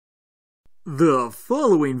The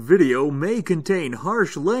following video may contain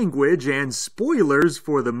harsh language and spoilers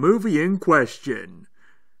for the movie in question.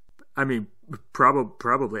 I mean,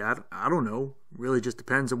 probably, I don't know. Really just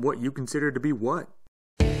depends on what you consider to be what.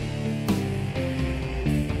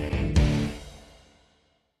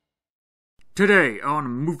 Today on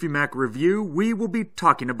Movie Mac Review, we will be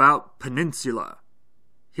talking about Peninsula.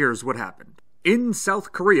 Here's what happened. In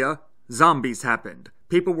South Korea, zombies happened.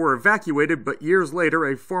 People were evacuated, but years later,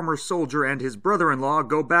 a former soldier and his brother-in-law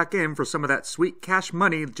go back in for some of that sweet cash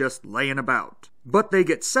money just laying about. But they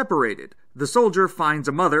get separated. The soldier finds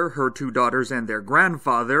a mother, her two daughters, and their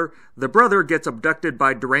grandfather. The brother gets abducted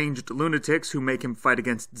by deranged lunatics who make him fight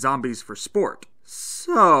against zombies for sport.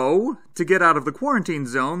 So, to get out of the quarantine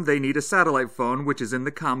zone, they need a satellite phone which is in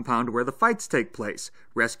the compound where the fights take place,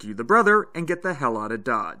 rescue the brother, and get the hell out of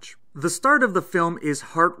Dodge. The start of the film is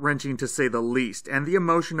heart-wrenching to say the least, and the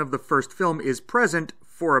emotion of the first film is present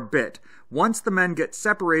for a bit. Once the men get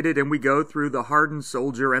separated and we go through the hardened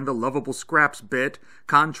soldier and the lovable Scraps bit,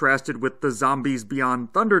 contrasted with the zombies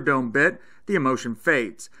beyond Thunderdome bit, the emotion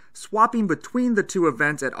fades. Swapping between the two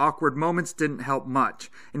events at awkward moments didn't help much.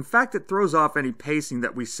 In fact, it throws off any pacing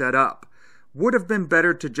that we set up. Would have been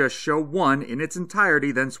better to just show one in its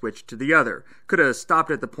entirety then switch to the other. Could have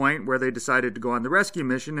stopped at the point where they decided to go on the rescue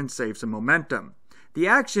mission and save some momentum. The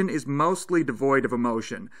action is mostly devoid of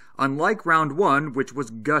emotion, unlike round one, which was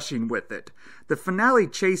gushing with it. The finale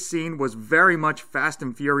chase scene was very much Fast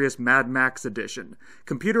and Furious Mad Max edition.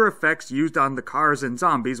 Computer effects used on the cars and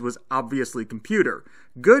zombies was obviously computer.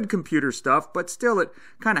 Good computer stuff, but still it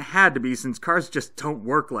kinda had to be since cars just don't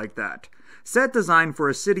work like that. Set design for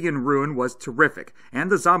a city in ruin was terrific, and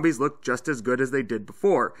the zombies looked just as good as they did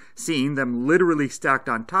before. Seeing them literally stacked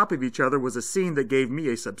on top of each other was a scene that gave me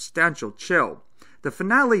a substantial chill. The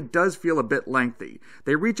finale does feel a bit lengthy.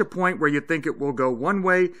 They reach a point where you think it will go one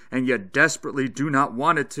way, and you desperately do not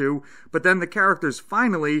want it to, but then the characters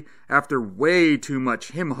finally, after way too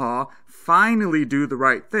much him-haw, finally do the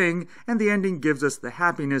right thing, and the ending gives us the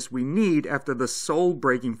happiness we need after the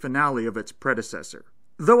soul-breaking finale of its predecessor.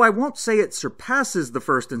 Though I won't say it surpasses the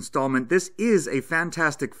first installment, this is a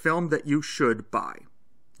fantastic film that you should buy.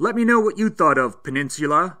 Let me know what you thought of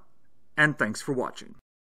Peninsula, and thanks for watching.